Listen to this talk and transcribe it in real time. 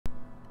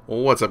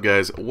What's up,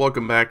 guys?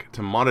 Welcome back to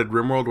Modded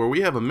Rimworld, where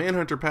we have a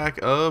manhunter pack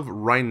of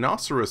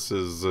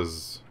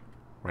rhinoceroses.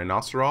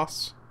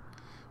 Rhinoceros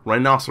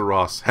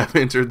have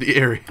entered the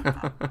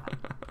area.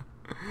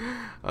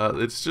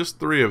 It's just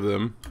 3 of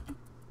them.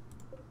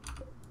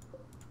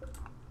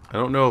 I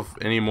don't know if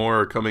any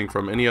more are coming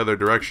from any other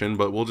direction,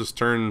 but we'll just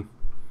turn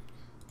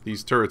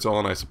these turrets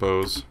on, I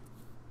suppose.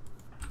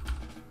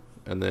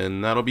 And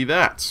then that'll be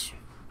that.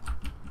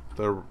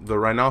 The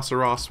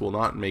rhinoceros will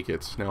not make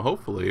it. Now,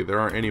 hopefully, there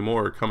aren't any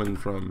more coming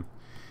from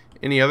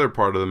any other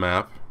part of the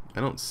map. I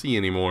don't see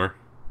any more.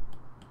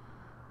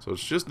 So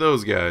it's just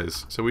those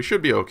guys. So we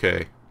should be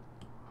okay.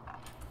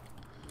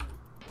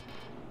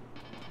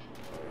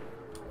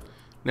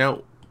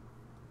 Now,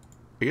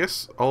 I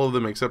guess all of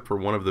them except for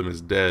one of them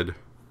is dead.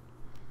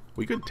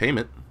 We could tame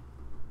it.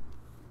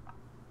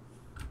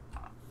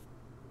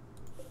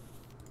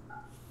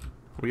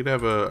 We could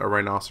have a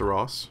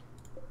rhinoceros.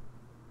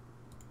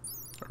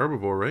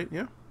 Herbivore, right?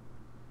 Yeah.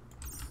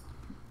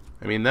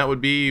 I mean, that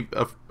would be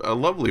a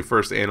lovely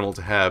first animal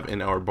to have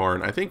in our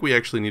barn. I think we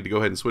actually need to go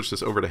ahead and switch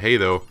this over to hay,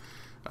 though.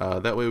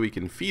 That way we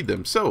can feed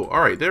them. So,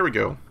 alright, there we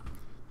go.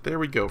 There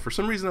we go. For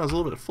some reason, I was a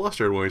little bit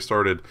flustered when we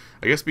started.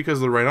 I guess because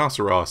of the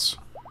rhinoceros.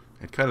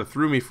 It kind of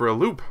threw me for a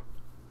loop.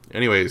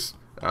 Anyways,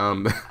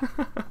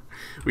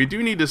 we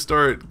do need to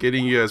start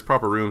getting you guys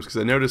proper rooms, because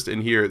I noticed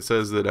in here it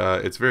says that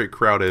it's very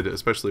crowded,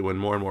 especially when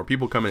more and more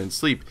people come in and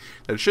sleep.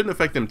 That it shouldn't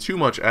affect them too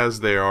much as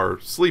they are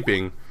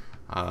sleeping,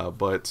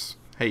 but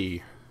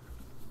hey,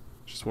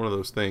 it's just one of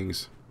those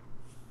things.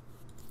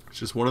 It's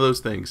just one of those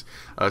things.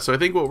 So I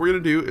think what we're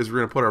going to do is we're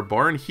going to put our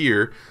barn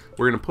here.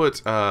 We're going to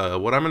put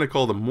what I'm going to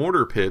call the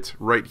mortar pit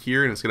right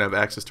here, and it's going to have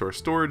access to our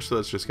storage, so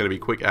that's just going to be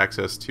quick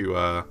access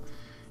to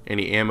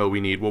any ammo we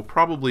need. We'll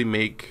probably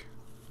make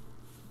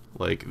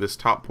like this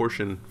top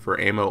portion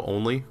for ammo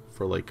only,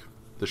 for like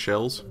the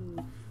shells.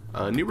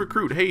 New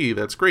recruit, hey,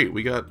 that's great.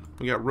 We got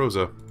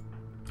Rosa.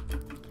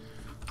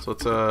 So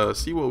let's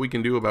see what we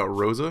can do about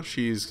Rosa.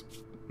 She's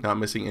not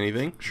missing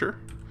anything, sure.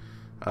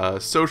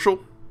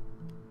 Social,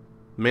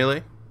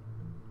 melee,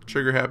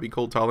 trigger happy,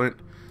 cold tolerant.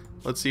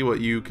 Let's see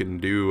what you can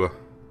do.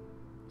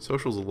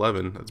 Social's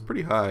 11. That's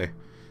pretty high.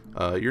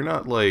 You're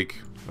not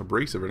like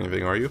abrasive or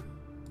anything, are you?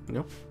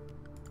 No.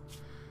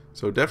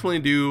 So definitely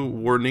do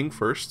warning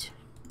first.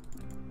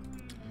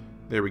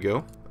 There we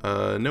go.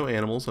 No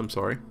animals, I'm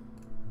sorry.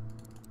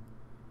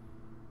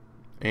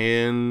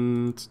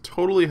 And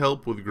totally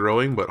help with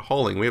growing, but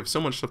hauling. We have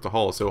so much stuff to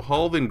haul. So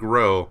haul then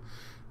grow.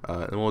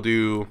 And we'll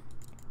do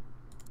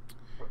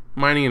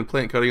mining and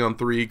plant cutting on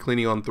 3,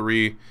 cleaning on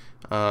 3.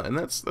 And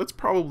that's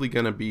probably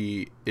gonna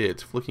be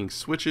it. Flicking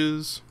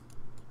switches,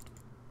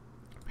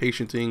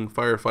 patienting,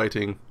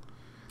 firefighting.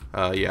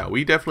 Yeah,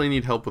 we definitely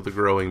need help with the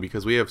growing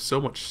because we have so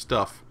much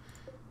stuff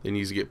that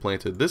needs to get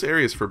planted. This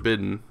area is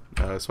forbidden,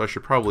 so I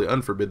should probably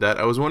unforbid that.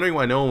 I was wondering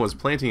why no one was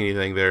planting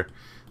anything there,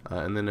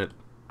 and then it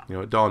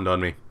dawned on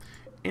me.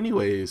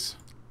 Anyways,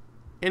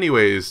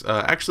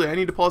 actually I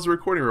need to pause the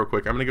recording real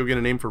quick. I'm gonna go get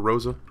a name for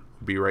Rosa.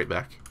 Be right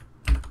back.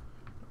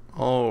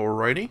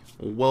 Alrighty,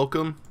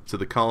 welcome to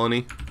the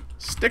colony.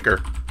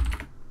 Sticker.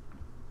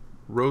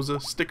 Rosa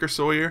Sticker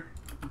Sawyer.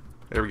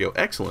 There we go.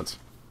 Excellent.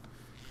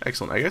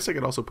 Excellent. I guess I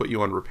could also put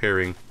you on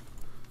repairing.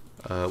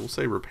 We'll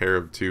say repair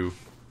of 2.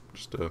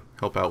 Just to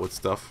help out with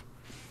stuff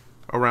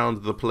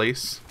around the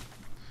place.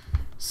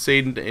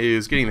 Satan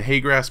is getting the hay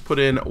grass put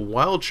in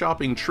while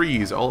chopping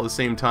trees all at the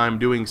same time,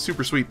 doing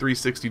super sweet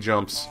 360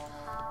 jumps.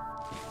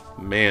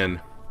 Man.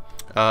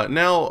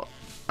 Now,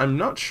 I'm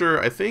not sure.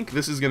 I think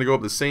this is going to go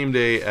up the same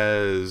day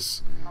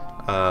as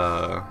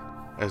the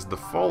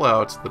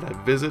Fallout that I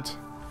visit.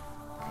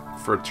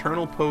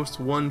 Fraternal Post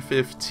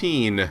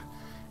 115.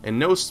 And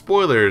no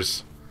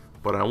spoilers,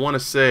 but I want to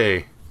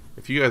say,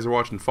 if you guys are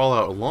watching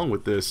Fallout along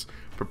with this,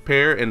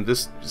 prepare, and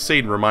this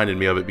Satan reminded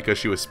me of it because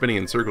she was spinning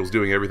in circles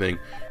doing everything.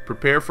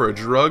 Prepare for a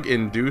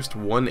drug-induced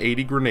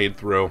 180 grenade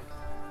throw.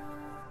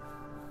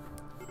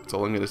 That's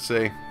all I'm going to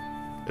say.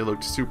 It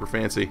looked super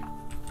fancy.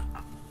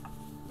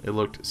 It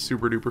looked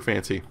super duper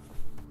fancy.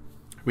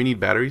 We need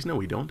batteries? No,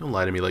 we don't. Don't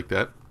lie to me like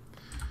that.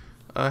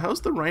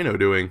 How's the rhino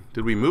doing?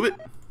 Did we move it?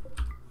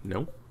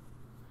 No.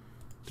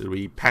 Did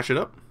we patch it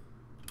up?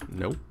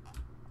 No. Do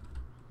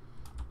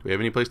we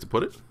have any place to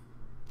put it?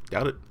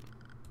 Doubt it.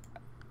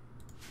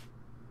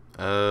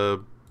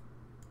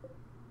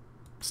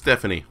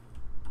 Stephanie,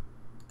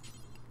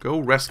 go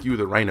rescue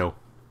the rhino.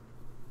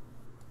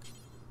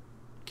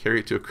 Carry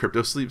it to a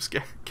crypto sleep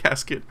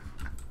casket.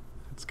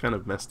 It's kind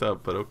of messed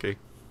up, but okay.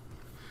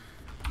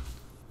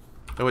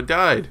 Oh, it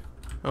died.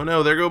 Oh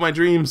no, there go my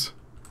dreams.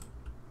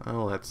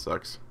 Oh, that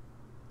sucks.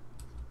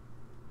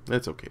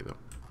 That's okay though.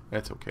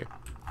 That's okay.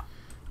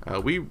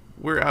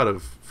 We're out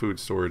of food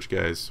storage,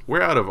 guys.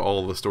 We're out of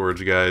all the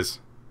storage, guys.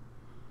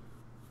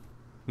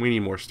 We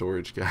need more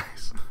storage,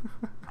 guys.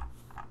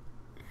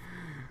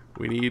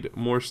 We need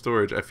more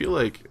storage. I feel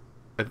like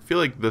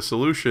the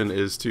solution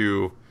is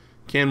to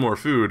can more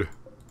food.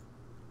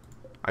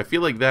 I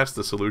feel like that's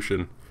the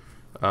solution.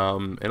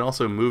 And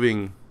also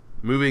moving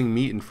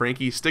meat and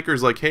Frankie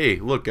stickers like, hey,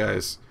 look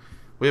guys,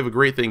 We have a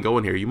great thing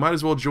going here. You might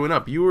as well join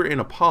up. You were in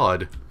a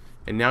pod,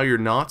 and now you're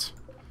not,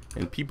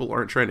 and people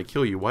aren't trying to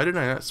kill you. Why did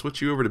I not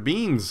switch you over to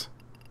beans?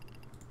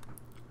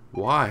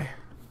 Why?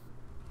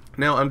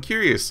 Now, I'm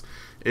curious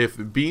if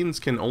beans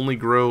can only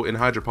grow in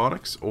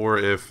hydroponics, or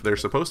if they're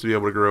supposed to be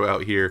able to grow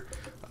out here,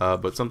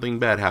 but something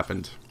bad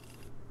happened.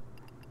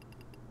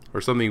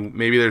 Or something,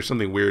 maybe there's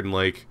something weird in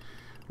like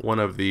one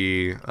of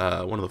the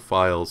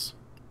files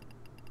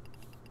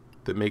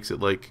that makes it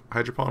like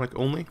hydroponic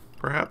only,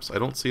 perhaps? I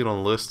don't see it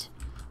on the list.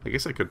 I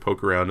guess I could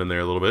poke around in there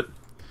a little bit.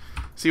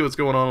 See what's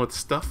going on with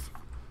stuff.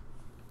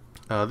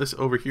 This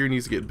over here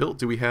needs to get built.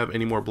 Do we have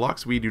any more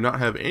blocks? We do not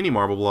have any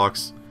marble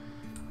blocks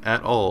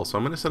at all. So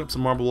I'm going to set up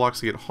some marble blocks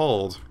to get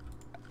hauled.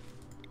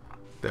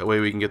 That way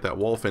we can get that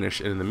wall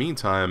finished. And in the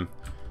meantime,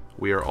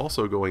 we are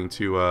also going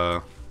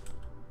to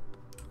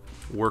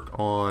work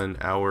on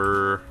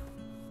our...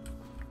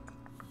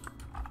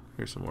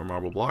 Here's some more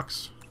marble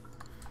blocks.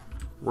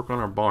 Work on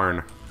our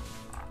barn.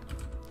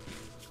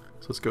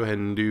 So let's go ahead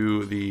and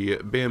do the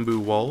bamboo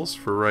walls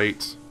for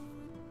right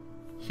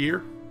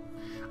here.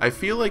 I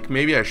feel like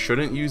maybe I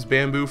shouldn't use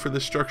bamboo for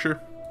this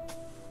structure.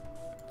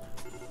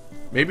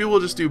 Maybe we'll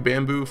just do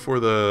bamboo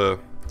for the...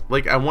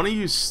 Like, I want to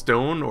use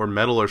stone or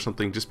metal or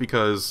something just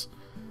because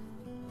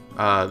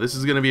this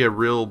is going to be a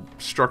real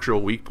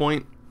structural weak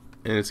point.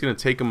 And it's going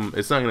to take them...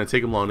 It's not going to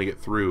take them long to get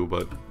through,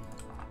 but...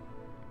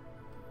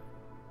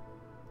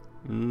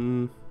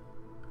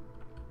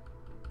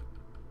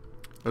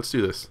 Let's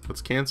do this.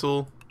 Let's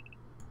cancel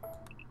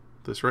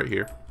this right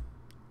here.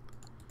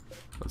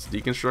 Let's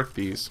deconstruct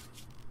these.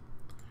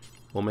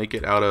 We'll make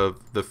it out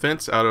of the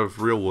fence out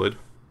of real wood.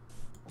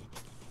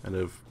 And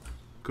of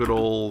good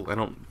old, I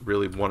don't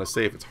really want to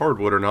say if it's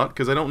hardwood or not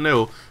because I don't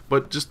know,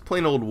 but just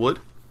plain old wood.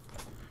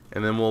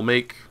 And then we'll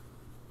make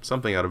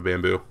something out of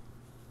bamboo.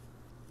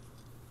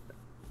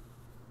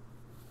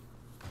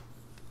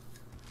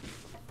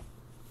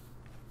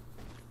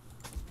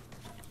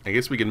 I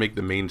guess we can make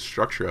the main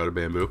structure out of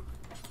bamboo.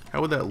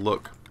 How would that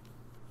look?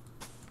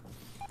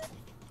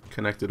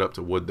 Connected up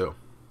to wood though.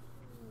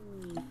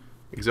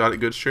 Exotic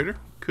goods trader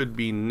could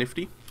be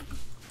nifty.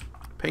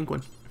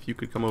 Penguin, if you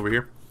could come over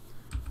here.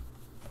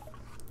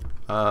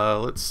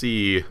 Let's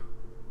see.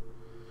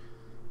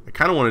 I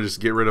kind of want to just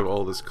get rid of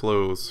all this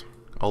clothes.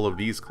 All of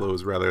these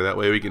clothes rather. That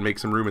way we can make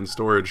some room in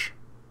storage.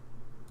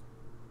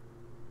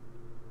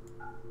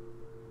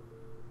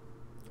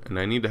 And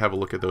I need to have a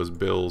look at those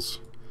bills.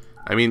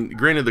 I mean,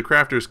 granted the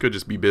crafters could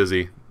just be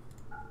busy.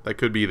 That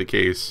could be the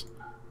case.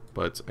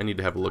 But I need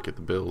to have a look at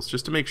the bills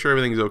just to make sure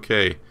everything's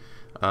okay.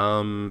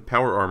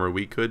 Power armor.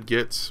 We could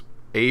get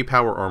a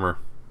power armor.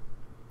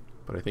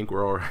 But I think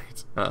we're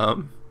alright.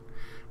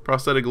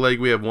 Prosthetic leg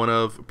we have one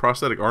of.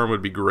 Prosthetic arm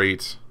would be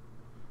great.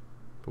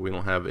 But we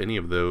don't have any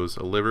of those.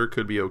 A liver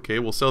could be okay.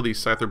 We'll sell these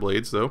scyther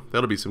blades though.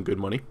 That'll be some good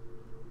money.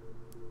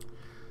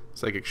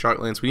 Psychic shock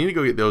lance. We need to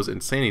go get those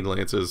insanity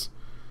lances.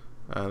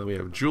 Then we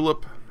have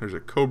julep. There's a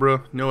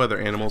cobra. No other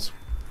animals.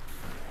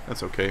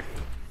 That's okay.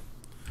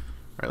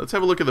 Alright, let's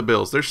have a look at the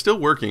bills. They're still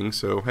working,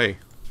 so hey.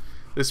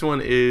 This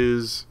one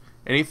is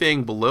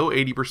anything below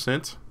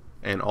 80%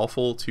 and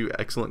awful to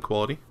excellent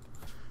quality.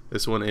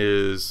 This one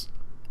is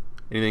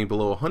anything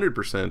below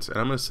 100%, and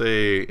I'm going to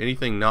say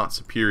anything not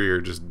superior,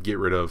 just get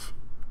rid of.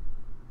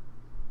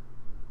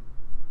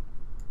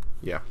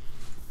 Yeah,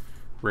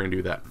 we're going to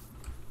do that.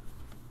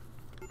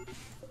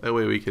 That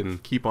way we can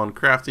keep on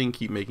crafting,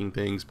 keep making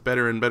things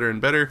better and better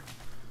and better.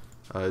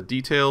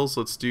 Details,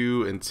 let's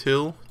do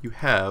until you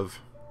have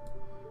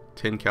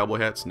 10 cowboy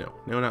hats. No,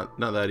 not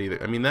that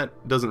either. I mean,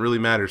 that doesn't really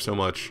matter so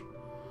much.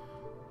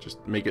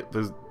 Just make it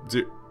the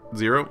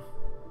zero.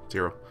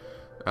 Do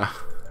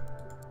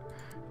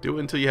it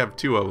until you have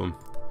 2 of them.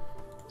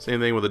 Same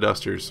thing with the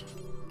dusters.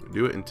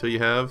 Do it until you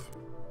have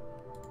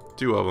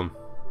 2 of them.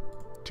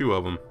 2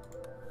 of them.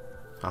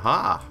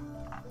 Aha!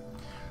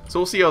 So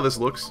we'll see how this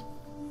looks.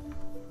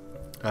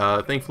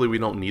 Thankfully we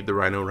don't need the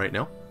rhino right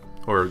now.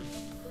 Or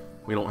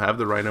we don't have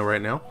the rhino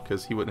right now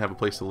because he wouldn't have a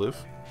place to live.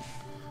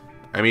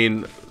 I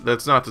mean,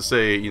 that's not to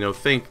say, you know,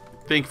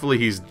 thankfully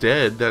he's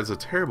dead. That's a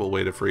terrible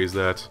way to phrase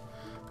that.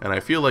 And I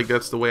feel like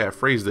that's the way I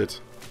phrased it.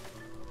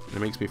 It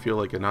makes me feel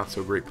like a not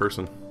so great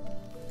person.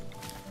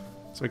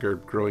 Let's make our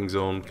growing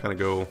zone kind of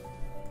go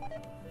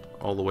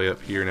all the way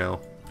up here now.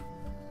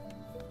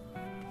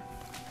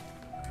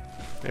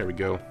 There we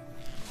go.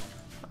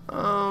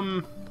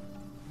 That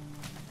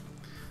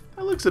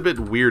looks a bit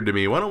weird to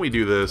me. Why don't we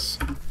do this?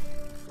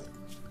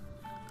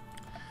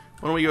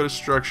 Why don't we go to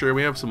structure?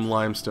 We have some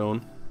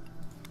limestone.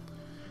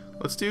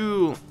 Let's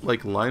do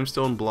like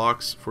limestone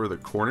blocks for the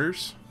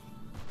corners.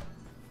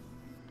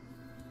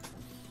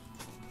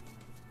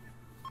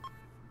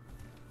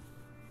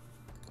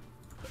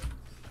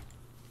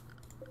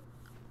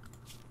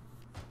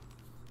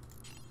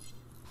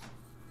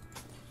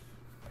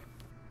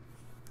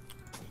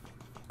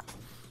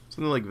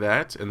 Something like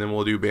that, and then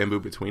we'll do bamboo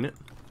between it.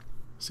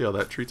 See how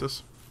that treats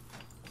us.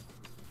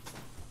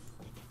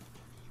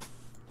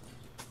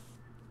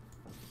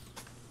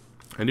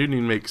 I do need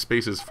to make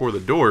spaces for the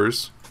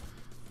doors.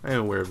 I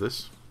am aware of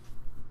this.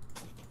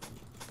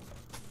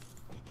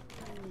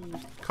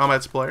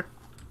 combat supplier.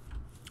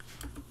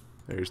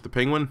 There's the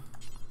penguin.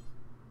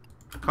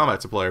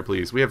 Combat supplier,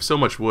 please. We have so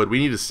much wood. We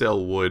need to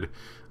sell wood.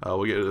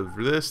 We'll get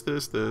this.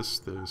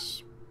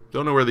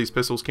 Don't know where these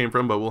pistols came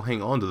from, but we'll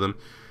hang on to them.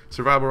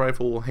 Survival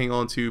rifle, we'll hang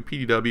on to.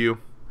 PDW,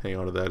 hang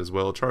on to that as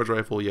well. Charge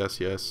rifle,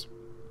 yes.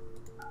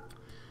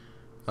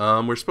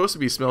 We're supposed to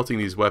be smelting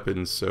these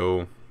weapons,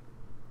 so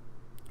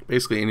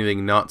basically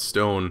anything not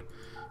stone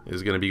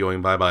is going to be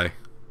going bye-bye.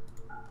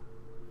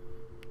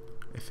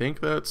 I think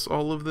that's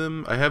all of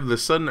them. I have the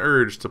sudden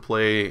urge to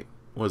play,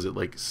 was it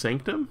like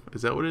Sanctum?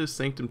 Is that what it is?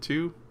 Sanctum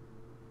 2?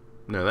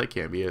 No, that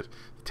can't be it.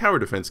 The tower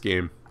defense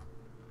game.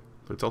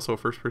 But it's also a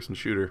first-person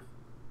shooter.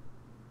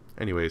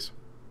 Anyways,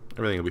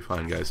 everything will be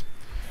fine, guys.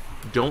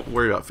 Don't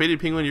worry about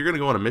Faded Penguin. You're going to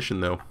go on a mission,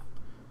 though.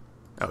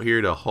 Out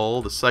here to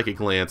haul the Psychic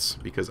Lance,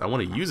 because I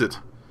want to use it.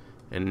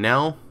 And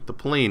now the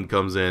plane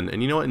comes in.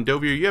 And you know what, in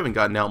Dovier, you haven't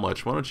gotten out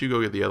much. Why don't you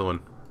go get the other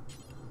one?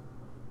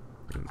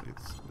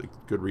 It's a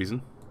good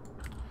reason.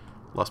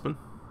 Luspin.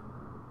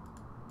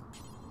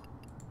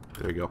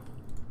 There you go.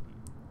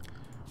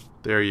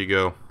 There you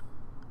go.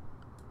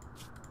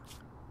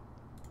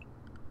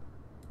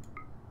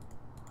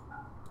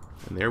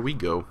 And there we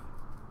go.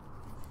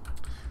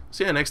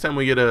 So yeah, next time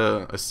we get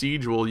a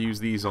siege, we'll use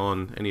these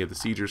on any of the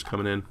siegers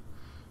coming in.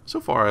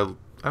 So far,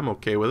 I'm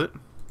okay with it.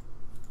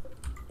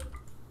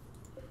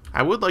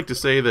 I would like to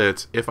say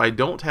that if I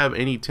don't have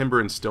any timber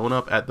and stone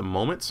up at the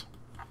moment,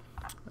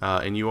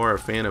 and you are a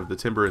fan of the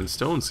timber and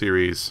stone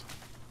series,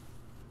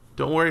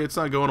 don't worry, it's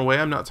not going away.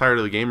 I'm not tired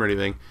of the game or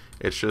anything.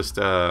 It's just,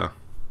 oops.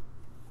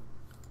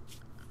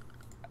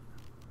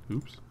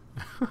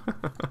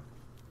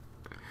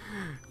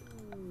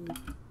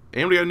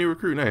 And we got a new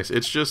recruit, nice.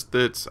 It's just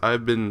that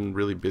I've been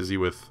really busy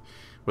with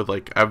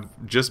like, I've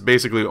just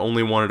basically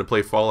only wanted to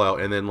play Fallout,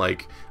 and then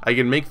like, I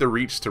can make the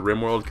reach to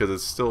RimWorld because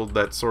it's still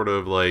that sort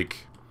of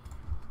like,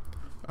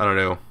 I don't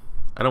know,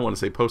 I don't want to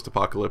say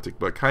post-apocalyptic,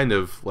 but kind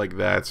of like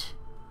that,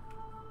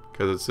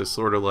 because it's this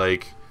sort of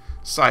like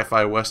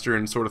sci-fi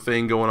western sort of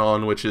thing going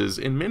on, which is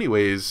in many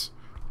ways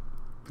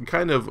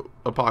kind of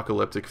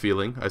apocalyptic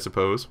feeling, I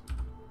suppose.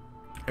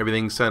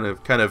 Everything's kind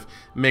of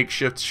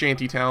makeshift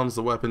shanty towns.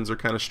 The weapons are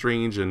kind of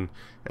strange and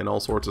all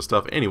sorts of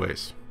stuff.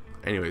 Anyways,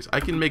 I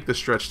can make the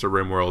stretch to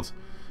RimWorld,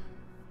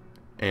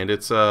 and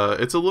it's a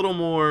little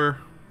more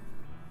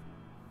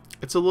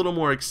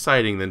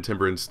exciting than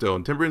Timber and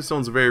Stone. Timber and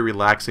Stone's a very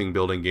relaxing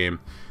building game.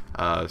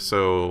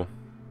 So,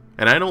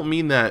 and I don't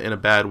mean that in a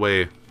bad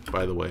way,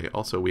 by the way.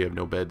 Also, we have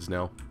no beds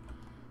now.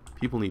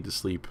 People need to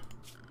sleep.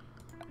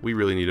 We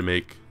really need to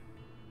make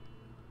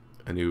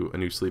a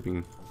new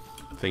sleeping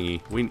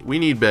thingy. We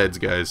need beds,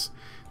 guys.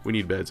 We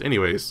need beds.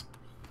 Anyways,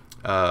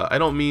 I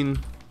don't mean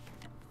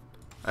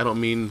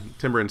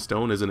Timber and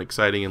Stone isn't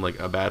exciting in like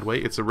a bad way.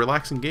 It's a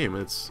relaxing game.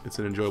 It's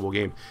an enjoyable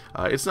game.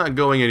 It's not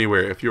going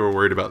anywhere if you were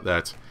worried about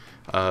that.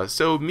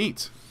 So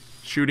Meat,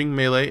 shooting,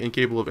 melee,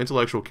 incapable of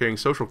intellectual, caring,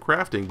 social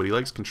crafting, but he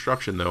likes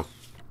construction though.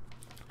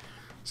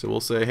 So we'll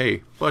say,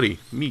 hey, buddy,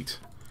 Meat,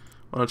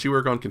 why don't you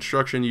work on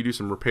construction? You do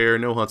some repair.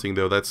 No hunting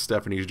though. That's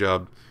Stephanie's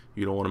job.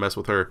 You don't want to mess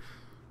with her.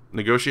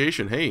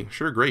 Negotiation. Hey,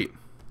 sure, great.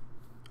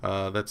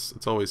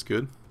 It's always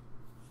good.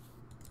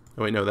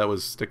 Oh wait, no, that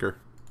was sticker.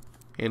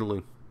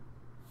 Handling.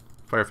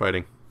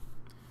 Firefighting.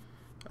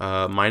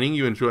 Mining,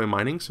 you enjoy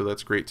mining, so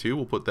that's great too.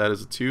 We'll put that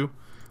as a 2.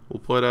 We'll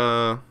put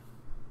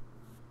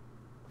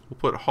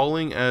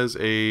hauling as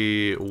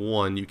a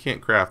 1. You can't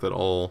craft at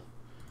all.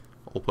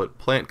 We'll put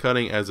plant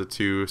cutting as a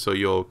 2. So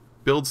you'll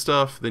build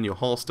stuff, then you'll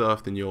haul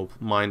stuff, then you'll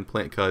mine,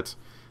 plant cut,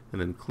 and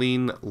then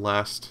clean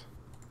last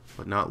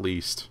but not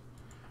least.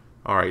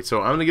 Alright, so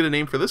I'm going to get a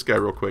name for this guy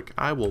real quick.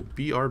 I will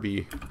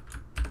BRB.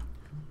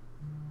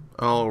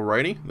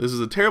 Alrighty, this is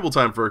a terrible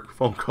time for a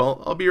phone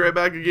call. I'll be right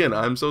back again.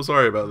 I'm so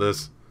sorry about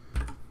this.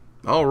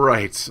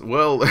 Alright,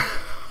 well,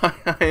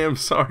 I am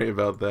sorry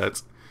about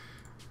that.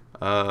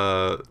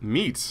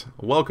 Meat,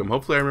 welcome.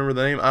 Hopefully I remember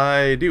the name.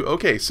 I do.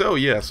 Okay, so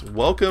yes,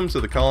 welcome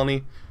to the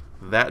colony.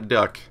 That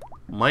duck.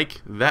 Mike,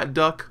 that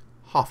duck,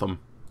 Hotham.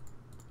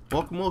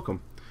 Welcome,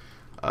 welcome.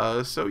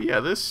 So yeah,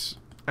 this,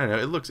 I don't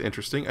know, it looks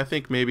interesting. I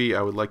think maybe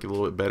I would like it a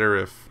little bit better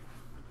if,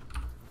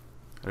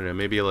 I don't know,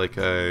 maybe like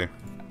I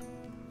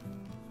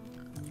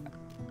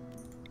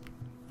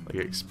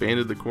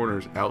expanded the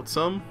corners out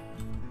some,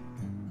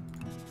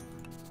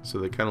 so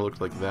they kind of looked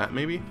like that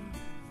maybe.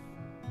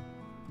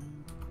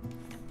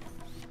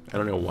 I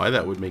don't know why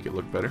that would make it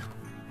look better,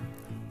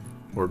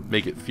 or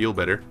make it feel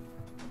better.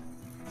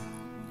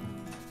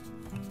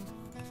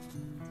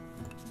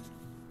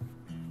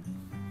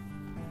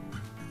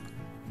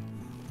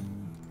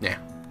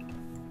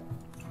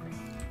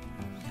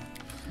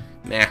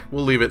 Nah,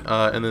 we'll leave it.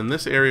 And then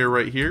this area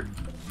right here.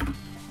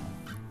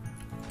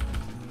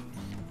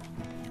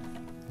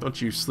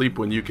 Don't you sleep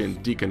when you can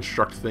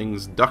deconstruct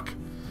things, duck.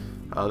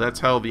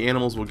 That's how the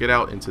animals will get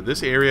out into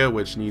this area,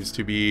 which needs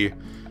to be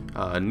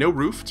no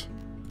roofed.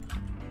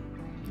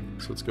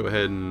 So let's go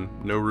ahead and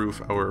no roof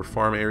our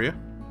farm area.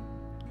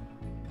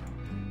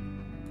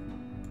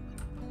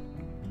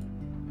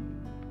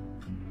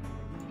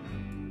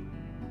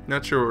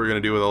 Not sure what we're going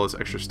to do with all this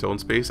extra stone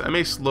space. I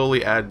may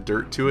slowly add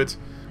dirt to it.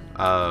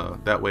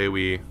 That way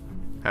we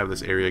have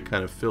this area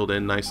kind of filled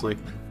in nicely.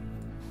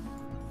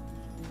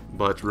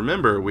 But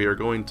remember, we are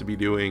going to be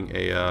doing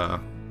a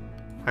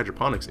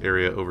hydroponics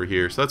area over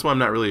here. So that's why I'm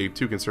not really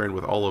too concerned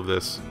with all of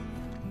this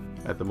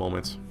at the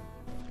moment.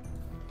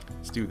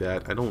 Let's do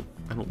that. I don't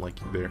like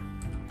you there.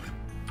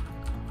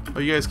 Oh,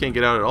 you guys can't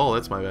get out at all.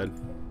 That's my bad.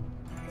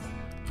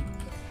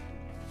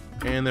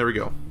 And there we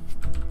go.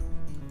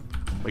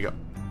 Wake up.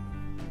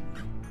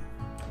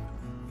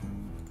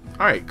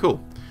 Alright,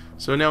 cool.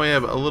 So now we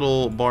have a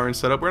little barn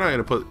set up. We're not going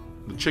to put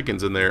the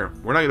chickens in there.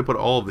 We're not going to put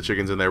all of the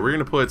chickens in there. We're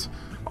going to put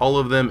all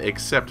of them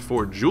except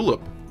for Julep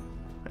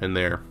in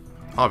there,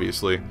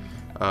 obviously.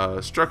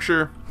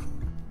 Structure.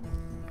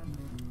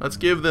 Let's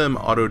give them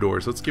auto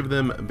doors. Let's give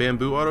them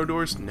bamboo auto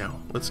doors. No,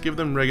 let's give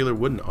them regular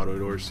wooden auto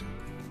doors.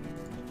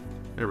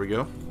 There we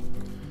go.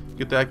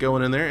 Get that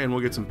going in there, and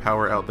we'll get some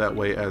power out that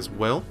way as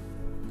well.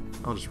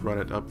 I'll just run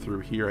it up through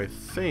here, I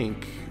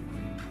think.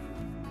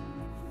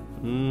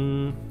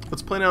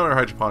 Let's plan out our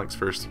hydroponics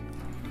first.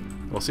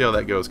 We'll see how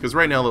that goes, because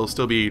right now they'll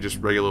still be just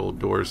regular old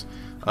doors.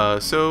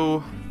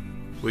 So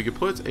we could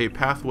put a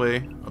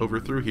pathway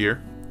over through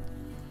here,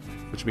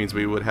 which means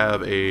we would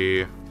have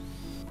a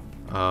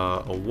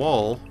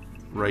wall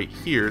right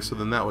here, so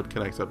then that would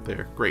connect up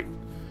there. Great.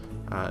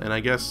 And I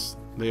guess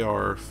they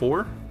are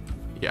 4?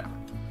 Yeah.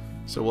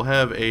 So we'll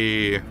have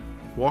a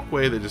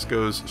walkway that just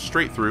goes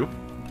straight through,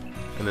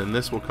 and then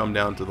this will come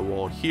down to the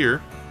wall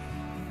here.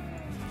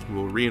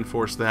 We'll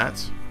reinforce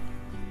that,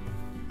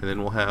 and then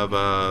we'll have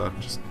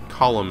just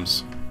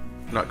columns,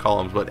 not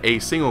columns, but a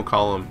single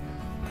column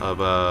of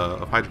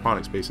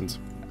hydroponics basins.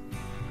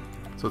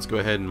 So let's go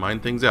ahead and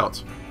mine things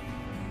out.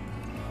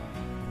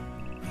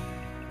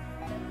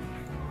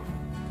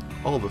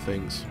 All the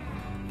things.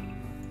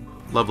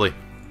 Lovely.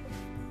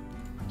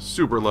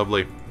 Super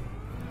lovely.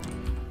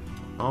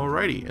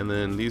 Alrighty, and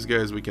then these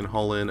guys we can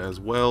haul in as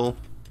well.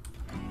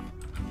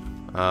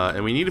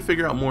 And we need to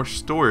figure out more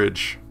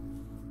storage.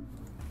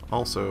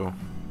 Also,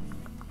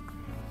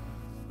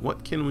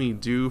 what can we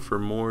do for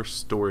more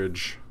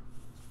storage?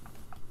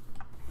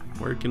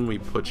 Where can we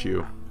put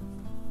you?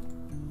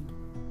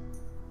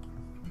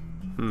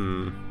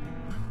 I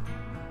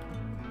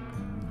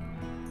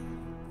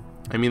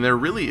mean, there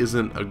really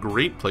isn't a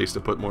great place to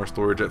put more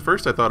storage. At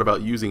first I thought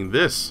about using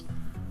this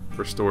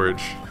for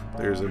storage.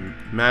 There's a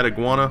mad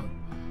iguana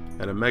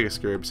and a mega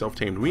scarab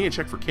self-tamed. We need to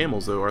check for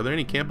camels though. Are there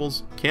any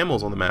camels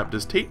on the map?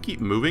 Does Tate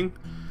keep moving?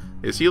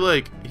 Is he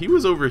like, he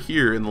was over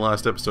here in the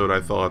last episode, I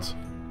thought.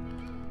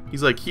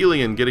 He's like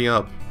healing and getting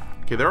up.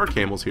 Okay, there are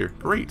camels here.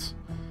 Great.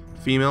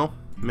 Female,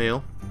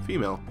 male,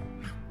 female.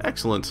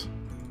 Excellent.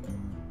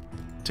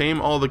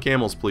 Tame all the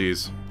camels,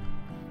 please.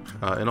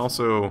 And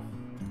also,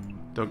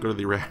 don't go to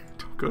the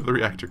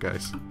reactor,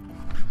 guys.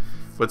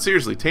 But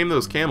seriously, tame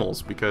those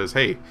camels, because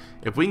hey,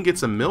 if we can get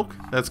some milk,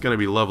 that's gonna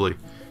be lovely.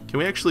 Can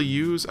we actually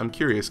use, I'm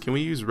curious, can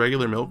we use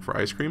regular milk for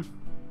ice cream?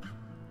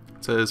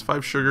 It says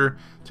 5 sugar,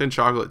 10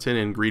 chocolate, 10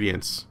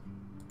 ingredients.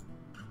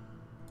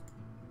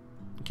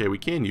 Okay, we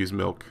can use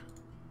milk.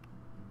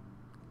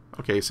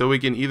 Okay, so we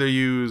can either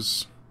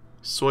use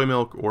soy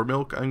milk or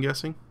milk, I'm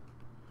guessing.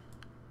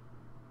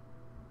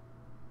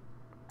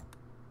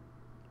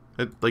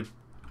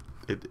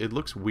 It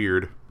looks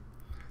weird.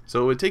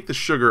 So it would take the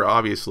sugar,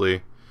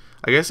 obviously.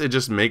 I guess it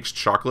just makes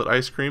chocolate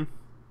ice cream.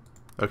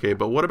 Okay,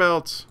 but what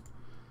about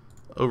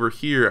over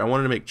here? I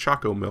wanted to make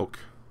choco milk.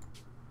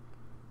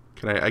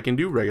 I can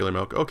do regular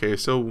milk. Okay,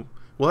 so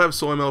we'll have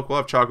soy milk, we'll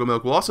have chocolate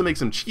milk, we'll also make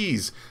some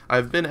cheese.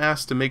 I've been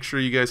asked to make sure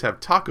you guys have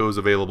tacos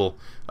available,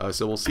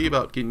 so we'll see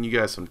about getting you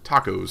guys some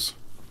tacos.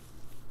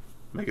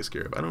 Mega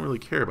Scarab. I don't really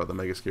care about the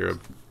Mega Scarab.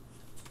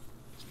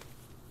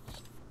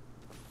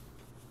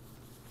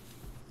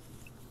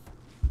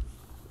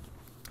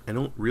 I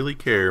don't really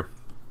care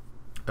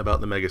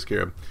about the Mega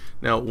Scarab.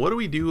 Now, what do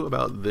we do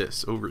about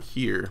this over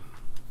here?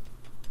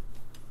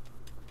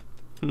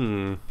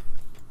 It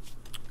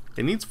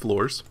needs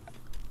floors.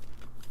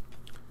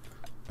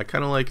 I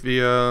kind of like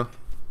the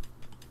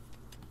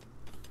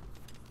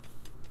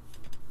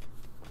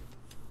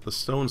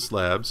stone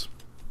slabs.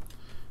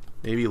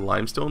 Maybe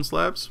limestone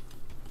slabs?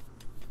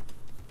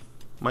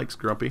 Mike's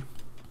grumpy.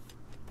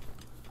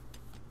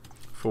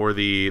 For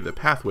the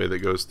pathway that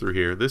goes through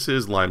here. This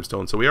is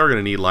limestone, so we are going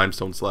to need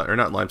limestone slab, or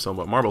not limestone,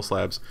 but marble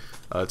slabs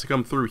to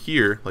come through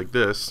here like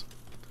this.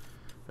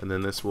 And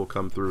then this will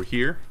come through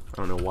here. I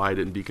don't know why I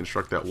didn't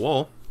deconstruct that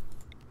wall.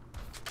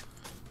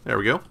 There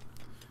we go.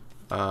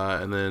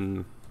 And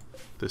then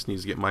this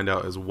needs to get mined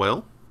out as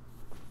well.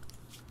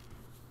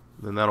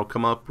 Then that'll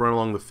come up, run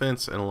along the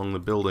fence and along the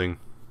building.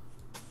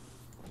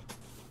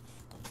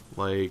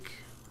 Like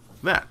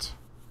that.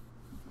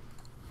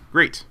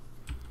 Great.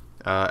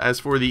 As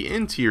for the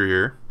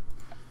interior,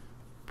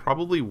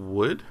 probably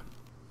wood.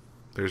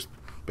 There's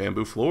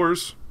bamboo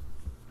floors.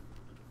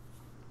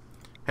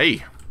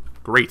 Hey,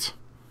 great.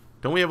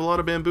 Don't we have a lot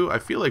of bamboo? I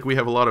feel like we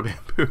have a lot of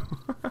bamboo.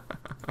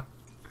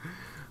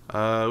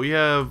 We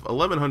have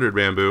 1,100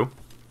 bamboo.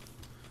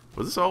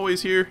 Was this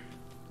always here?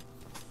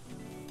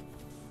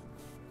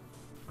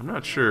 I'm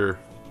not sure.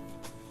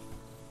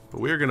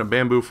 But we're going to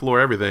bamboo floor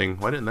everything.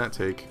 Why didn't that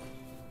take?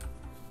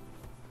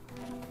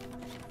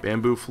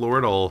 Bamboo floor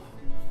it all.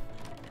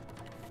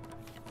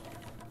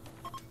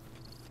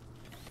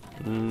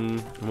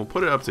 And we'll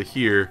put it up to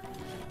here.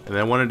 And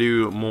I want to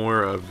do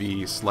more of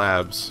the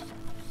slabs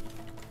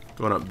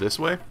going up this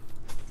way.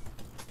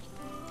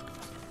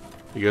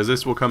 Because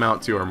this will come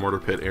out to our mortar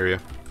pit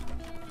area.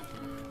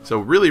 So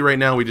really right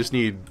now we just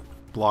need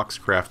blocks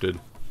crafted.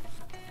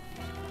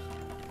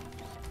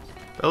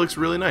 That looks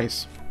really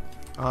nice.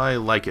 I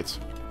like it.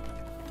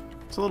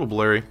 It's a little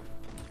blurry,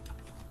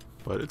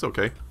 but it's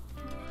okay.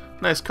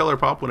 Nice color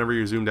pop whenever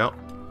you're zoomed out.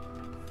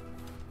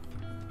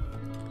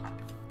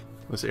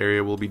 This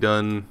area will be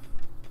done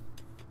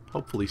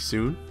hopefully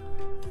soon.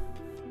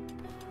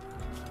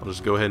 I'll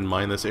just go ahead and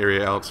mine this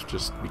area out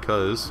just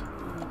because.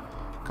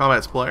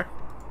 Combat supplier.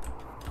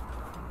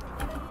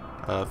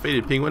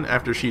 Faded penguin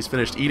after she's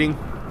finished eating,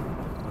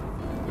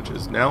 which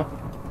is now.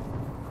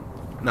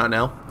 Not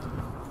now.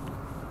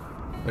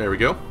 There we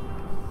go.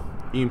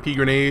 EMP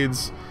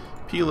grenades,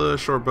 Pila,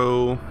 short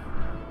bow.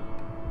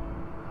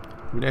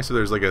 It'd be nice if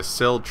there's like a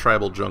sell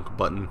tribal junk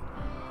button.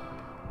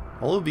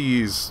 All of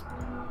these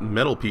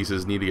metal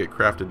pieces need to get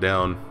crafted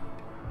down.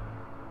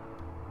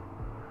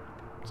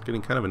 It's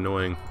getting kind of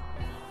annoying.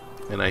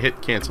 And I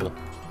hit cancel.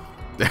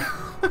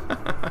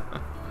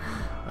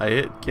 I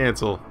hit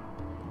cancel.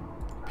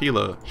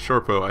 Pila,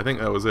 short bow. I think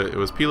that was it. It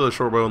was Pila,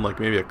 short bow, and like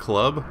maybe a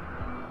club.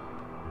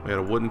 We had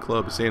a wooden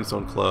club, a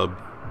sandstone club.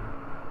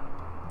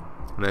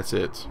 And that's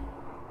it.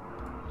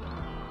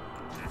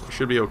 We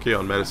should be okay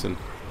on medicine.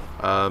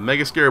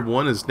 Mega Scarab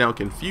 1 is now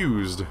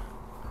confused.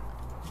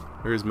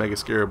 Where's Mega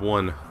Scarab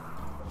 1?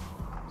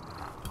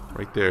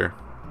 Right there.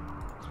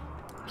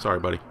 Sorry,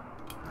 buddy.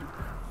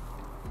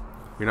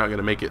 You're not going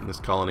to make it in this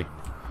colony.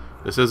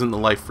 This isn't the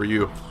life for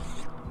you.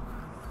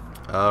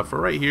 For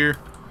right here,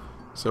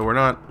 so we're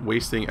not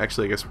wasting,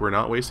 actually I guess we're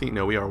not wasting,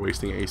 no we are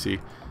wasting AC.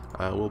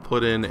 We'll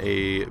put in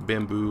a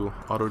bamboo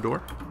auto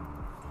door.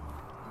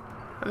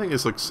 I think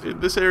this looks,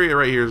 this area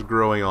right here is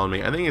growing on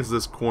me. I think it's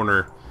this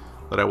corner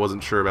that I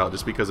wasn't sure about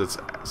just because it's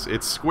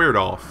squared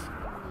off.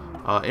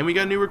 And we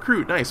got a new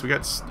recruit, nice, we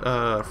got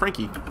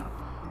Frankie.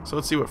 So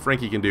let's see what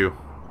Frankie can do.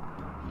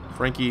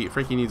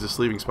 Frankie needs a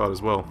sleeping spot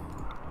as well.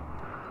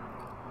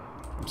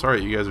 I'm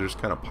sorry you guys are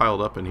just kind of piled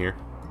up in here.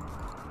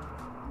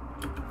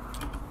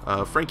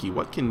 Frankie,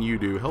 what can you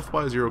do?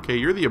 Health-wise, you're okay.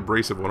 You're the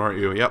abrasive one, aren't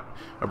you? Yep.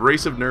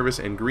 Abrasive, nervous,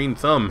 and green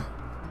thumb.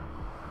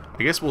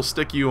 I guess we'll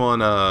stick you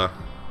on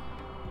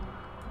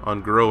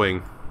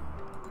growing.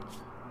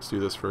 Let's do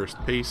this first.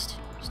 Paste.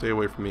 Stay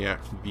away from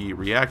the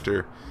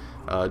reactor.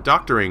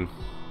 Doctoring.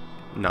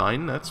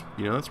 9. That's,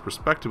 you know, that's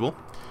respectable.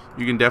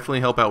 You can definitely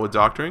help out with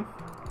doctoring.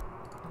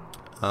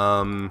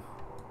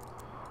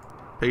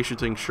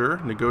 Patienting, sure.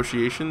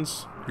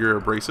 Negotiations. You're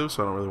abrasive,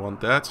 so I don't really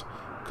want that.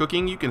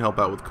 Cooking, you can help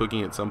out with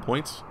cooking at some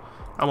points.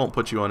 I won't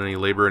put you on any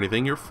labor or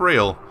anything. You're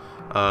frail.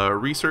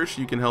 Research,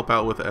 you can help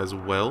out with as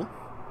well.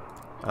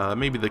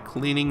 Maybe the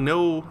cleaning.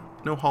 No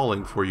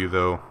hauling for you,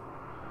 though.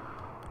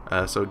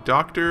 So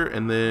doctor,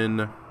 and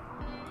then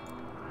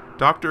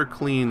doctor,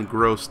 clean,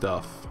 grow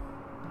stuff.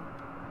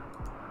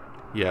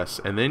 Yes,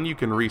 and then you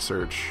can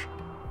research.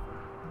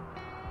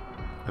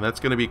 And that's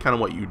going to be kind of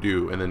what you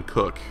do, and then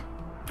cook.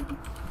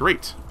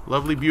 Great.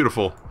 Lovely,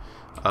 beautiful.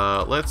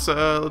 Let's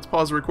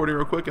pause the recording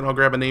real quick and I'll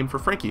grab a name for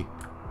Frankie.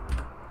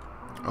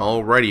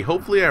 Alrighty,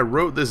 hopefully I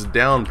wrote this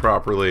down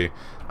properly.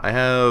 I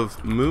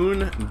have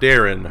Moon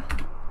Darren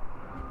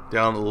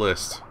down the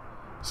list.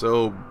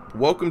 So,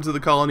 welcome to the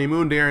colony,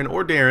 Moon Darren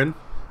or Darren.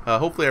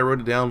 Hopefully I wrote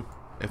it down.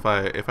 If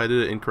I did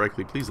it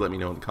incorrectly, please let me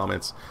know in the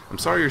comments. I'm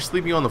sorry you're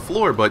sleeping on the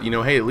floor, but you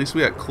know, hey, at least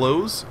we got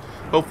clothes.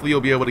 Hopefully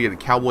you'll be able to get a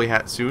cowboy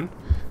hat soon.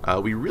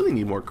 We really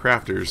need more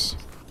crafters.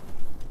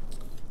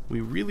 We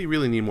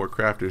really need more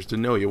crafters.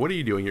 Denoya, what are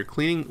you doing? You're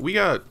cleaning. We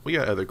got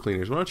other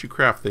cleaners. Why don't you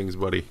craft things,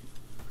 buddy?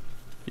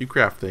 You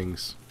craft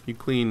things. You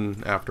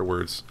clean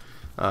afterwards.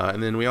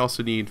 And then we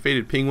also need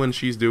Faded Penguin.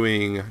 She's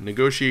doing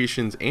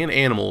negotiations and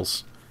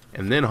animals,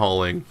 and then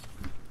hauling,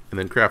 and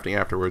then crafting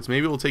afterwards.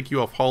 Maybe we'll take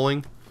you off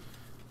hauling,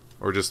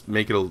 or just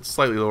make it a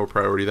slightly lower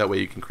priority. That way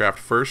you can craft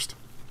first.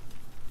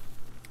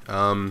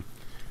 Denoya,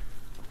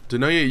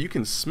 you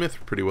can smith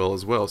pretty well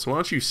as well. So why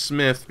don't you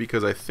smith?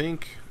 Because I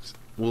think.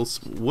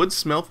 Would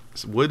smelting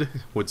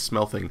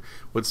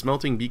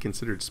be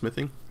considered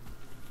smithing?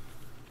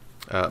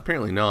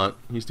 Apparently not.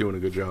 He's doing a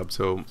good job,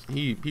 so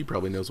he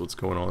probably knows what's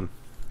going on.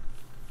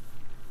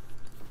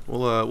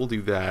 We'll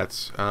do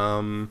that.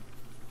 Let's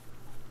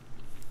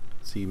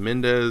see,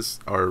 Mendez,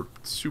 our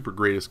super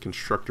greatest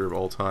constructor of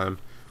all time.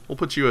 We'll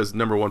put you as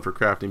 #1 for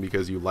crafting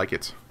because you like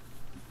it.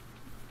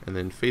 And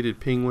then Faded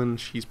Penguin,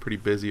 she's pretty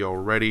busy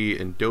already.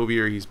 And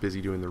Dovier, he's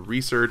busy doing the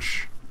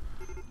research.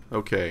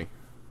 Okay.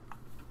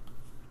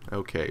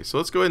 Okay, so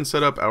let's go ahead and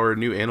set up our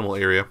new animal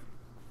area.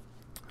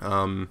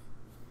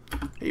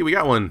 Hey, we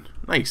got one.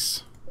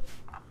 Nice.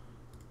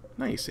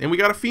 Nice. And we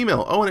got a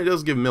female. Oh, and it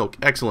does give milk.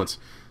 Excellent.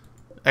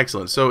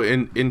 Excellent. So,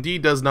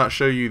 Indeed does not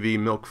show you the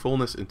milk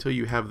fullness until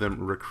you have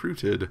them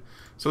recruited.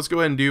 So let's go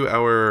ahead and do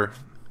our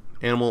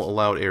animal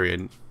allowed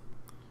area.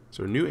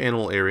 So new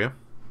animal area.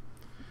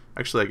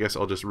 Actually, I guess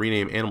I'll just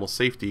rename animal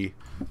safety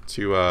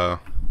to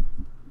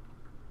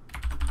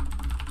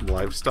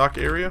livestock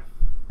area.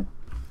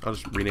 I'll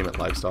just rename it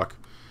livestock.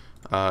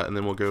 And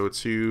then we'll go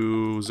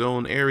to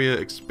zone area,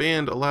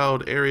 expand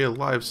allowed area,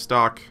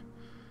 livestock.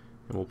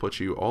 And we'll put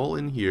you all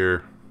in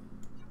here.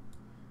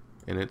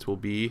 And it will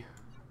be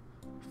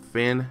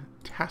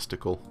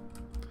fantastical.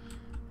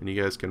 And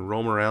you guys can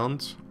roam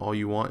around all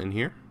you want in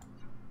here.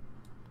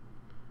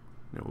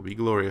 It will be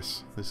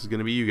glorious. This is going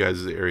to be you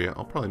guys' area.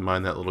 I'll probably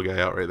mine that little guy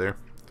out right there.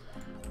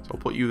 So I'll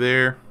put you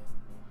there.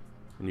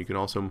 And you can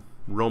also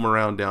roam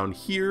around down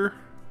here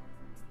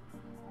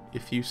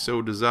if you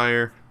so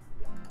desire.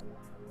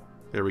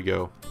 There we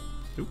go.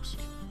 Oops.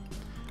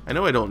 I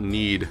know I don't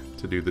need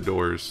to do the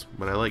doors,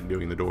 but I like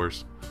doing the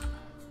doors.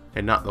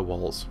 And not the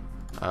walls.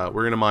 We're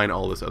going to mine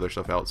all this other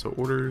stuff out. So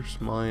orders,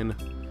 mine.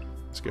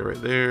 This guy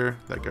right there.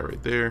 That guy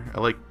right there.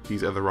 I like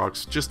these other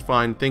rocks just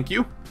fine. Thank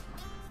you.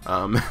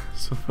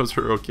 So those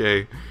are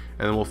okay,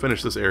 and then we'll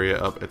finish this area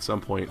up at some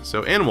point.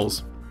 So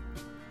animals,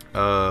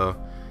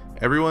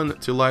 everyone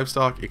to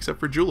livestock except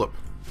for Julep,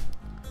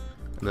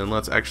 and then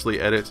let's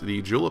actually edit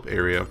the Julep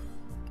area.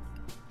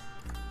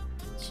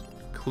 Let's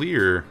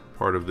clear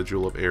part of the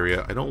Julep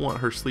area. I don't want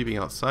her sleeping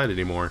outside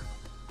anymore.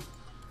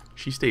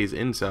 She stays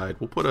inside.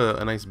 We'll put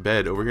a nice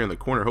bed over here in the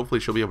corner. Hopefully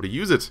she'll be able to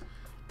use it.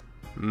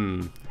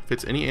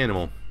 Fits any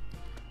animal.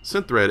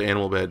 Synthread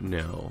animal bed,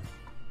 no.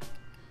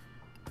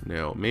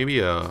 No,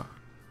 maybe a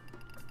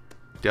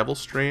devil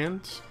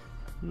strand.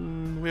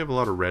 We have a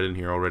lot of red in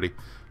here already.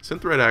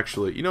 Synthread,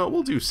 actually, you know what?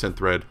 We'll do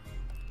synthread.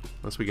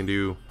 Unless we can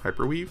do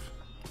hyperweave.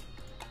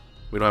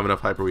 We don't have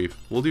enough hyperweave.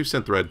 We'll do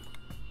synthread.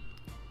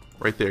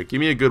 Right there.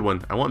 Give me a good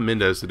one. I want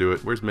Mendez to do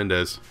it. Where's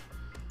Mendez?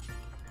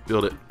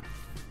 Build it.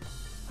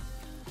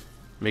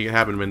 Make it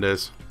happen,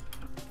 Mendez.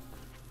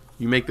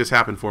 You make this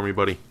happen for me,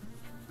 buddy.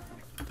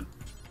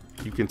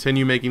 You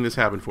continue making this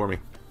happen for me.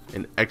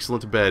 An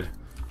excellent bed.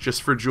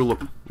 Just for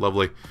Julep.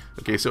 Lovely.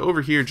 Okay, so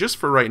over here, just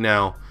for right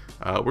now,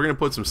 we're going to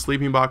put some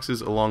sleeping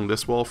boxes along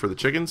this wall for the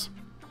chickens.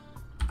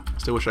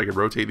 Still wish I could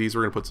rotate these.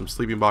 We're going to put some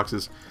sleeping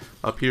boxes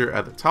up here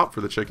at the top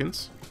for the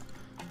chickens.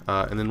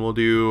 And then we'll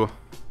do,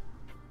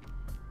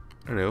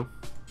 I don't know,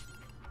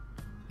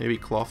 maybe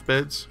cloth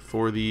beds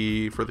for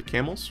the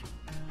camels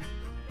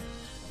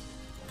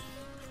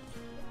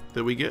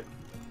that we get.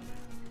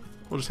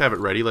 We'll just have it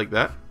ready like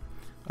that.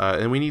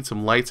 And we need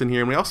some lights in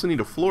here, and we also need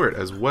to floor it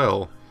as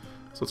well.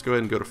 So let's go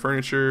ahead and go to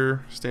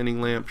furniture,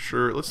 standing lamp,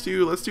 sure. Let's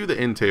do the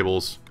end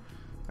tables.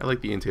 I like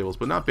the end tables,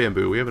 but not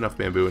bamboo. We have enough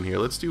bamboo in here.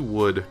 Let's do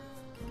wood.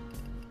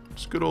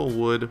 Just good old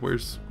wood.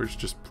 Where's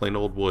just plain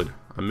old wood?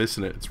 I'm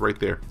missing it. It's right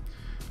there.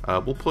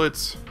 We'll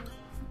put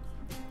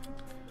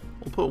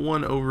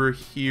one over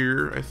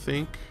here, I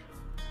think.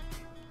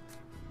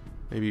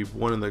 Maybe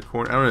one in the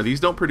corner. I don't know.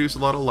 These don't produce a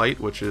lot of light,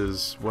 which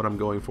is what I'm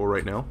going for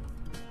right now.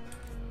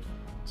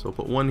 So we'll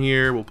put one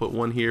here. We'll put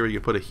one here. You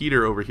can put a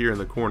heater over here in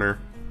the corner.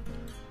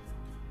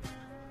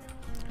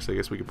 So I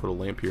guess we could put a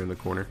lamp here in the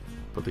corner.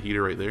 Put the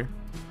heater right there.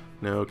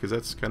 No, because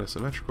that's kind of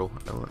symmetrical.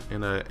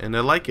 And I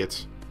like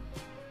it.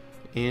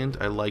 And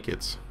I like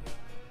it.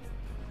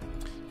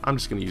 I'm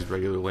just going to use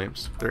regular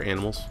lamps. They're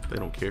animals. They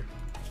don't care.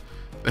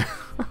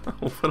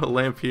 We'll put a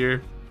lamp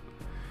here.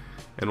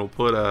 And we'll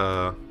put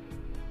a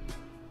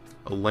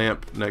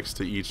lamp next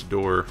to each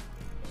door.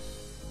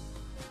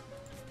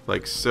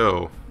 Like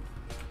so.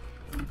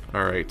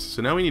 Alright,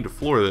 so now we need to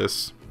floor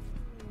this.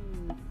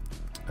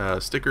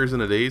 Stickers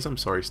in a daze. I'm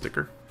sorry,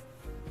 sticker.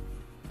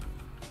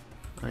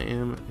 I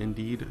am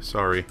indeed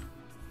sorry.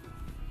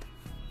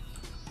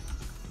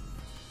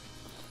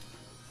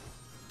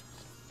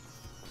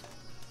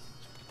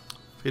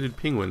 Faded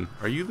penguin.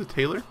 Are you the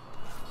tailor?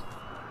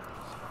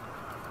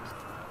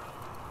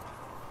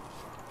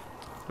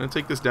 I'm going to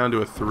take this down to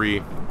a 3.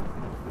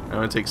 I'm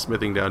going to take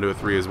smithing down to a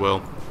 3 as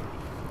well.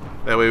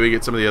 That way we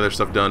get some of the other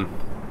stuff done.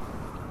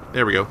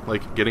 There we go.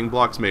 Like getting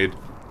blocks made.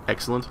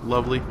 Excellent.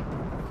 Lovely.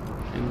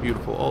 And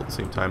beautiful all at the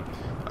same time.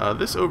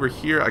 This over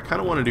here, I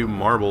kind of want to do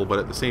marble, but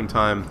at the same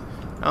time,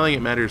 I don't think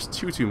it matters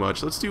too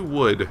much. Let's do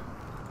wood.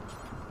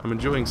 I'm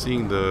enjoying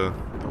seeing the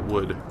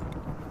wood.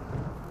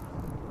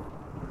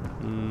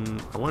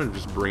 I want to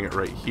just bring it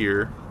right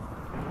here.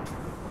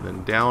 And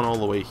then down all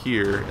the way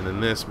here. And then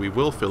this we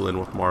will fill in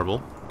with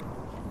marble.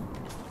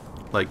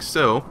 Like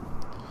so.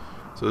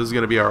 So this is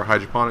going to be our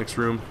hydroponics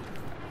room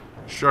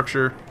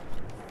structure.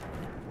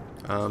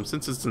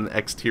 Since it's an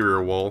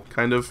exterior wall,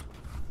 kind of.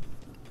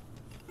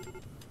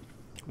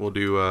 We'll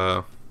do,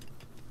 I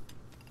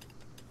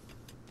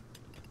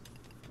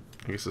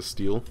guess a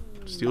steel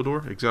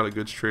door? Exotic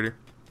goods trader.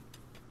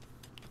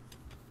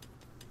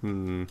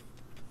 You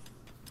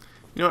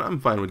know what? I'm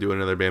fine with doing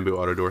another bamboo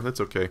auto door.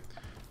 That's okay.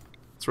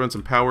 Let's run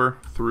some power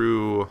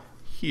through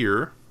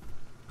here.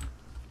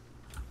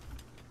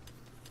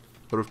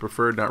 Would have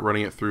preferred not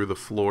running it through the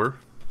floor.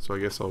 So I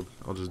guess I'll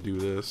just do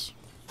this.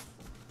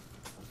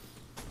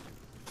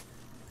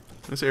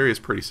 This area is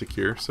pretty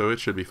secure, so it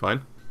should be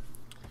fine.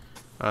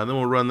 Then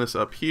we'll run this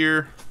up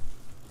here,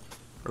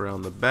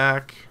 around the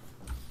back.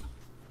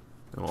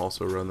 And we'll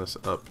also run this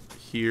up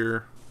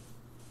here.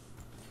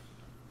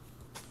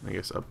 I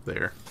guess up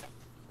there.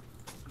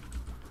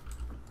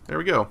 There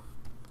we go.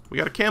 We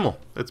got a camel.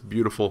 That's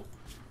beautiful.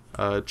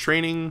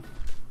 Training.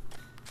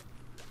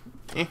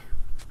 I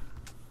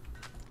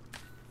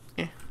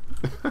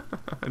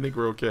think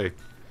we're okay.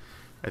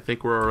 I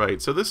think we're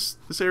alright. So this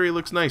area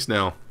looks nice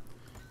now.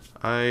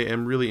 I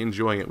am really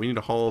enjoying it. We need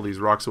to haul all these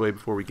rocks away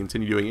before we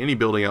continue doing any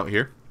building out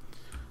here.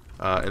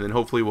 And then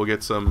hopefully we'll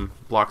get some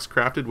blocks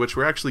crafted, which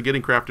we're actually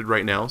getting crafted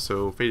right now.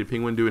 So Faded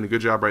Penguin doing a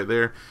good job right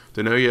there.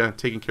 Denoya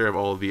taking care of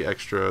all of the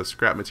extra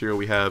scrap material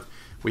we have.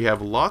 We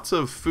have lots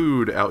of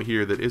food out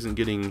here that isn't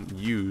getting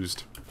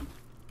used.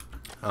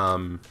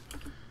 And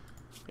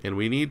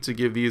we need to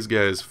give these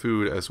guys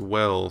food as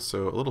well.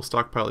 So a little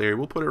stockpile area.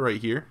 We'll put it right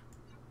here.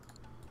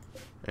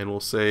 And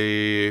we'll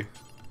say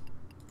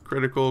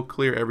critical,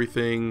 clear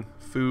everything,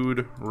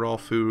 food, raw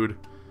food,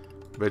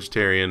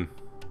 vegetarian.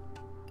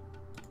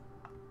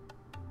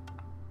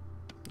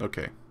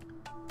 Okay.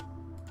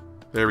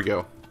 There we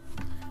go.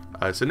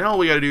 So now all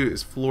we gotta do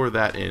is floor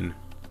that in.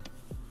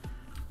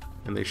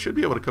 And they should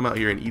be able to come out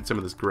here and eat some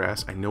of this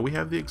grass. I know we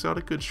have the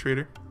exotic goods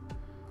trader.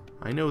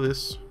 I know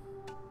this.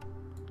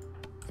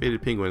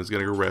 Faded Penguin is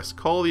gonna go rest.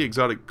 Call the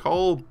exotic,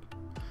 call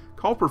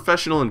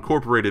Professional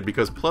Incorporated,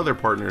 because Pleather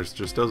Partners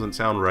just doesn't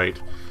sound right.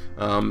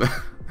 That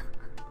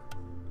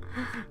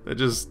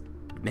just,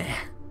 nah.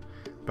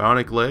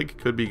 Bionic leg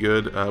could be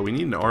good. We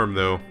need an arm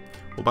though.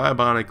 We'll buy a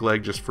bionic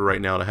leg just for right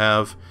now to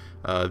have.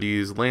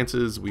 These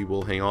lances we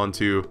will hang on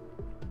to.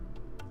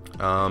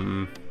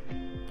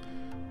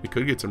 We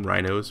could get some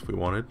rhinos if we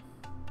wanted.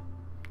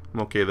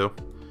 I'm okay though.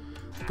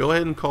 Go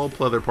ahead and call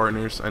Pleather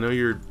Partners. I know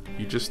you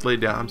just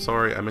laid down. I'm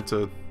sorry, I meant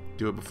to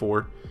do it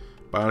before.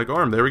 Bionic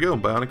arm. There we go.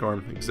 Bionic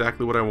arm.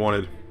 Exactly what I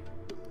wanted.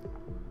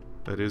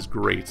 That is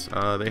great.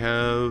 They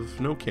have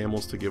no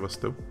camels to give us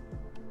though.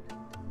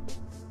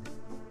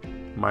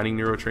 Mining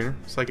Neuro Trainer.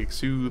 Psychic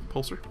Soothe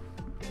Pulsar.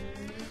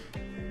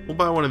 We'll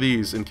buy one of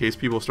these in case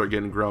people start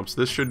getting grumps.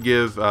 This should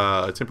give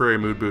a temporary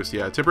mood boost.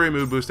 Yeah, a temporary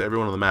mood boost to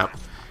everyone on the map.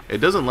 It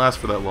doesn't last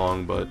for that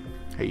long, but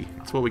hey,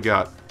 that's what we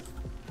got.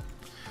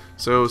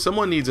 So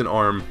someone needs an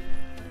arm.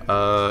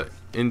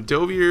 In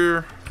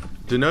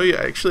Denoya,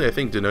 actually I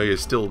think Denoya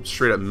is still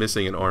straight up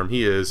missing an arm.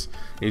 He is,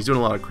 and he's doing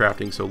a lot of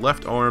crafting. So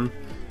left arm,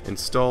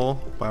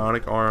 install,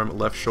 bionic arm,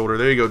 left shoulder.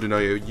 There you go,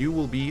 Denoya. You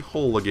will be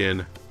whole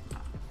again.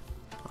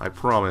 I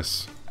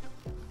promise.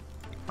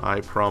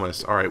 I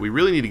promise. Alright, we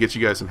really need to get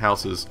you guys some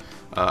houses.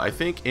 I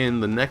think in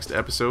the next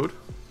episode,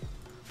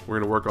 we're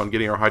going to work on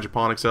getting our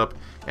hydroponics up,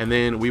 and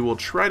then we will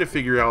try to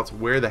figure out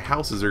where the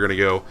houses are going to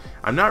go.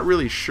 I'm not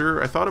really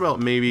sure. I thought about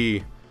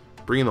maybe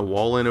bringing the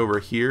wall in over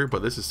here,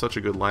 but this is such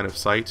a good line of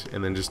sight,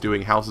 and then just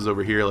doing houses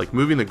over here, like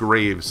moving the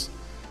graves,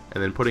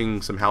 and then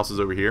putting some houses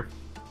over here.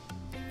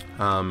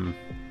 But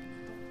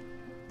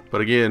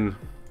again,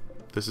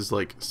 this is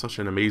like such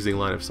an amazing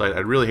line of sight.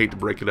 I'd really hate to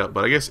break it up,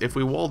 but I guess if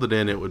we walled it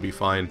in, it would be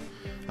fine.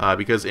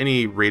 Because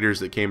any raiders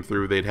that came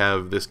through, they'd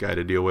have this guy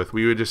to deal with.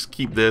 We would just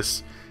keep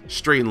this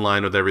straight in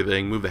line with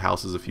everything, move the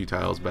houses a few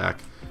tiles back,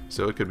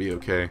 so it could be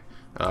okay.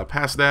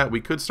 Past that, we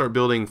could start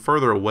building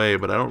further away,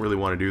 but I don't really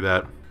want to do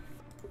that.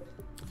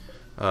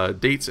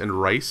 Dates and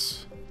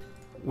rice.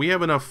 We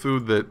have enough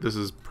food that this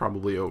is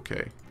probably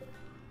okay.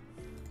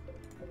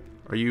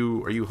 Are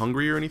you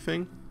hungry or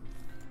anything?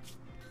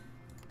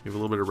 You have a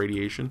little bit of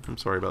radiation. I'm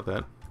sorry about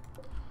that.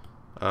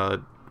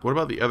 What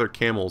about the other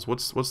camels?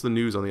 What's the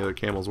news on the other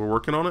camels? We're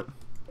working on it?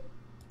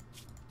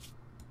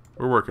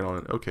 We're working on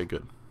it. Okay,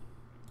 good.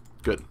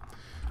 Good.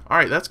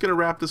 Alright, that's going to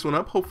wrap this one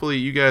up. Hopefully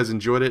you guys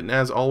enjoyed it. And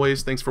as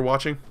always, thanks for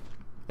watching.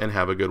 And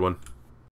have a good one.